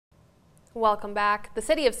Welcome back. The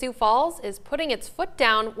city of Sioux Falls is putting its foot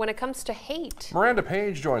down when it comes to hate. Miranda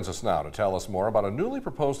Page joins us now to tell us more about a newly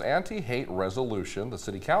proposed anti-hate resolution the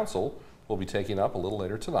City Council will be taking up a little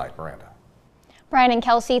later tonight. Miranda. Brian and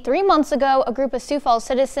Kelsey, 3 months ago, a group of Sioux Falls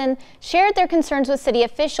citizens shared their concerns with city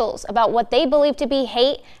officials about what they believe to be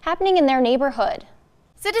hate happening in their neighborhood.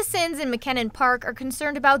 Citizens in McKinnon Park are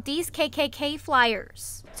concerned about these KKK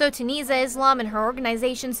flyers. So Tunisia Islam and her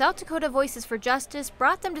organization South Dakota Voices for Justice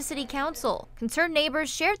brought them to City Council. Concerned neighbors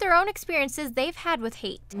shared their own experiences they've had with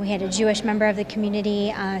hate. We had a Jewish member of the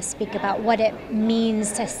community speak about what it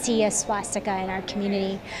means to see a swastika in our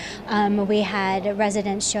community. We had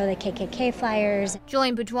residents show the KKK flyers.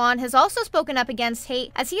 Julian Boudouin has also spoken up against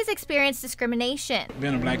hate as he's experienced discrimination.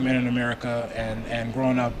 Being a black man in America and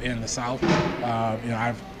growing up in the South,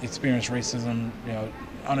 I've experienced racism,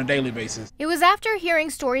 on a daily basis. It was after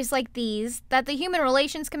hearing stories like these that the Human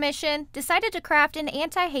Relations Commission decided to craft an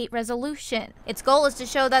anti-hate resolution. Its goal is to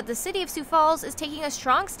show that the city of Sioux Falls is taking a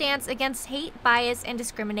strong stance against hate, bias, and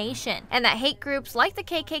discrimination, and that hate groups like the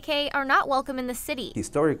KKK are not welcome in the city.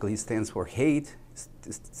 Historically, it stands for hate,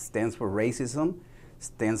 stands for racism,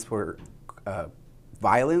 stands for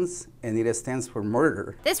violence, and it stands for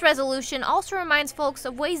murder. This resolution also reminds folks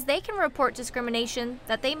of ways they can report discrimination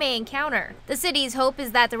that they may encounter. The city's hope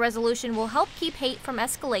is that the resolution will help keep hate from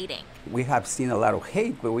escalating. We have seen a lot of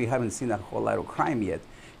hate, but we haven't seen a whole lot of crime yet,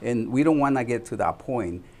 and we don't want to get to that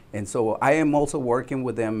point. And so I am also working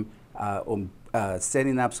with them on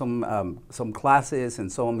setting up some classes and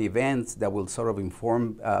some events that will sort of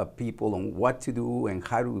inform people on what to do and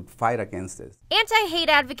how to fight against this. Anti-hate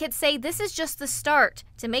advocates say this is just the start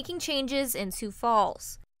to making changes in Sioux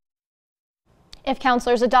Falls. If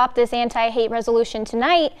councilors adopt this anti-hate resolution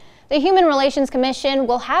tonight, the Human Relations Commission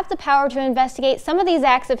will have the power to investigate some of these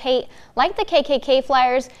acts of hate, like the KKK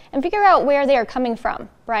flyers, and figure out where they are coming from.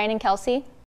 Brian and Kelsey.